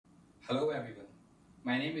Hello everyone,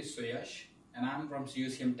 my name is Suyash and I'm from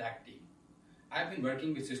Cisco TAC team. I've been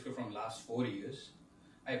working with Cisco from last 4 years.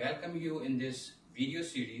 I welcome you in this video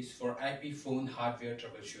series for IP phone hardware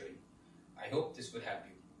troubleshooting. I hope this will help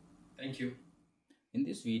you. Thank you. In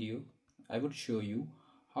this video, I would show you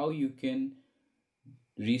how you can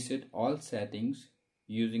reset all settings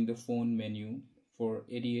using the phone menu for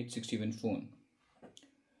 8861 phone.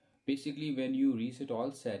 Basically, when you reset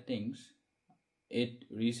all settings, it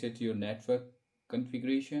resets your network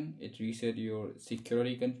configuration, it resets your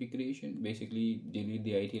security configuration, basically delete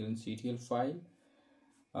the ITL and CTL file,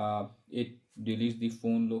 it deletes the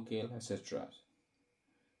phone locale, etc.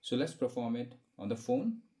 So let's perform it on the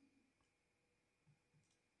phone.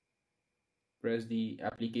 Press the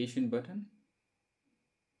application button,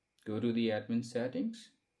 go to the admin settings,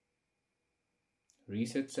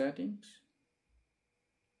 reset settings,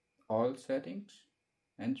 all settings,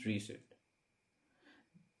 and reset.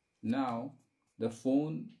 Now the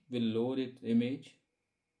phone will load its image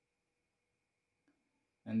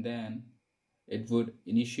and then it would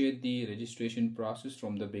initiate the registration process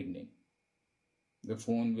from the beginning. The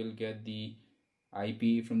phone will get the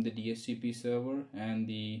IP from the DHCP server and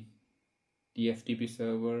the TFTP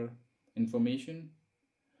server information.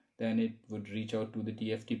 Then it would reach out to the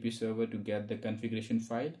TFTP server to get the configuration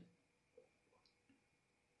file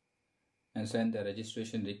and send the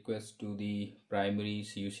registration request to the primary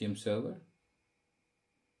CUCM server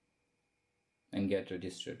and get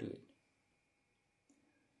registered to it.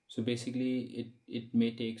 So basically it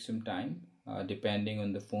may take some time depending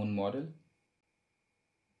on the phone model.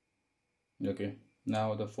 Okay,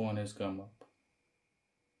 now the phone has come up.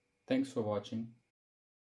 Thanks for watching.